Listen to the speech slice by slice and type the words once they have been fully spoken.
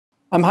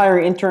I'm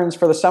hiring interns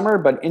for the summer,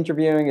 but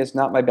interviewing is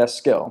not my best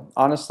skill.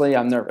 Honestly,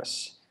 I'm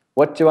nervous.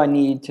 What do I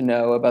need to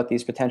know about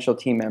these potential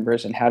team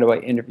members and how do I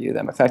interview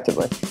them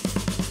effectively?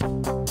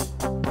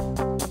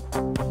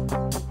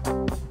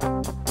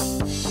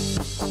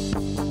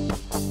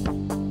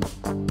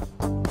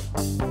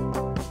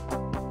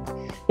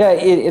 Yeah,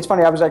 it's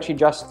funny. I was actually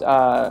just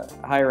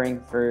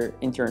hiring for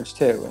interns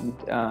too,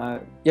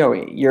 and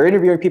you're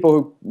interviewing people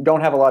who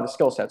don't have a lot of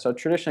skill sets. So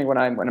traditionally, when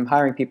I'm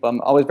hiring people,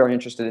 I'm always very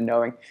interested in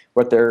knowing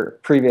what their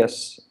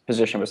previous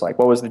position was like.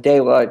 What was the day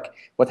like?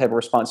 What type of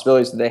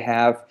responsibilities did they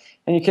have?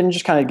 And you can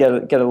just kind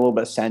of get a little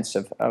bit of sense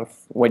of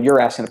what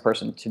you're asking the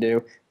person to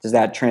do. Does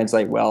that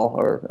translate well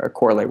or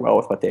correlate well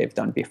with what they've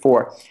done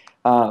before?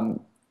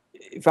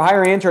 For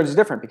hiring interns is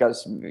different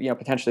because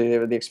potentially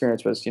the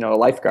experience was a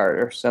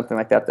lifeguard or something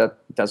like that that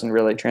doesn't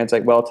really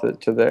translate well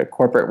to the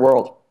corporate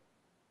world.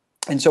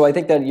 And so I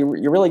think that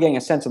you're really getting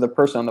a sense of the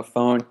person on the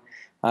phone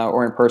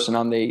or in person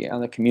on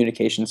the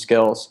communication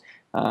skills.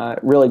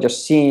 Really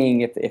just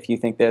seeing if you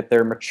think that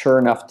they're mature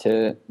enough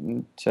to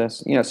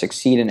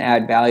succeed and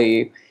add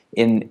value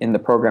in the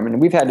program.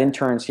 And we've had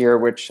interns here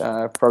which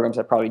programs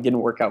that probably didn't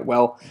work out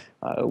well,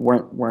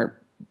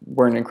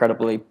 weren't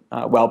incredibly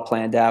well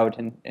planned out,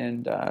 and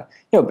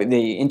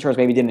the interns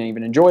maybe didn't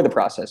even enjoy the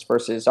process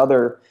versus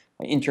other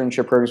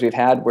internship programs we've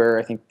had where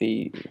I think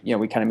we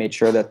kind of made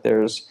sure that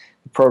the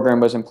program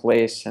was in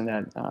place and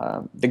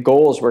that the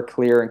goals were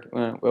clear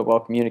and well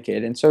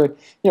communicated. And so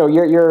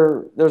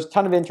there's a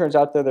ton of interns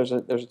out there. There's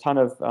a ton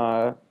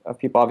of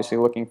people obviously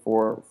looking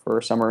for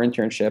summer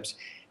internships.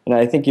 And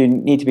I think you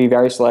need to be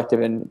very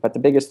selective. But the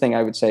biggest thing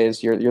I would say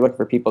is you're looking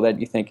for people that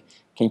you think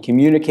can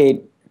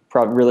communicate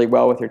really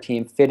well with your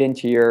team, fit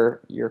into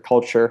your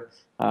culture,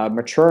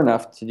 mature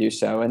enough to do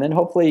so, and then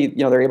hopefully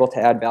they're able to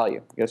add value,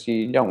 because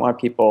you don't want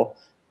people,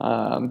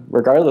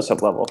 regardless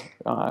of level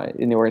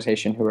in the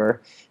organization, who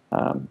are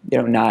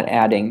not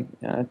adding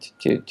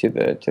to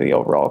the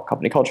overall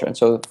company culture. And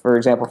so, for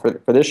example,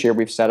 for this year,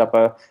 we've set up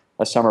a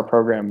summer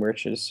program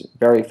which is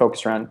very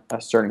focused around a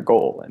certain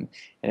goal, and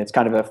it's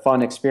kind of a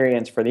fun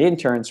experience for the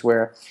interns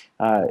where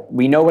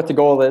we know what the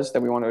goal is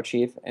that we want to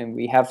achieve, and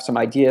we have some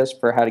ideas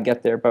for how to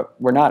get there, but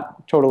we're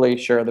not totally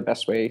sure the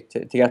best way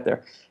to get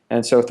there.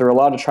 And so through a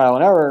lot of trial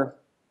and error,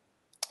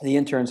 the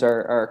interns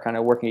are kind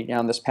of working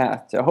down this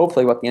path to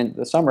hopefully at the end of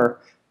the summer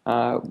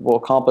will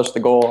accomplish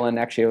the goal, and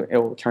actually it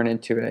will turn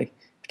into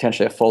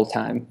potentially a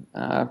full-time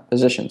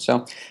position.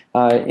 So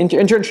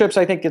internships,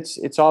 I think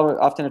it's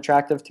often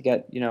attractive to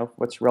get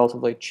what's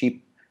relatively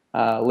cheap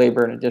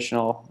labor and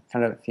additional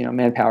kind of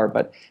manpower,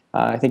 but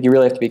I think you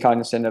really have to be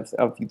cognizant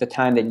of the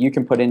time that you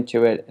can put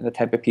into it and the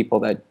type of people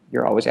that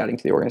you're always adding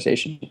to the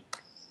organization.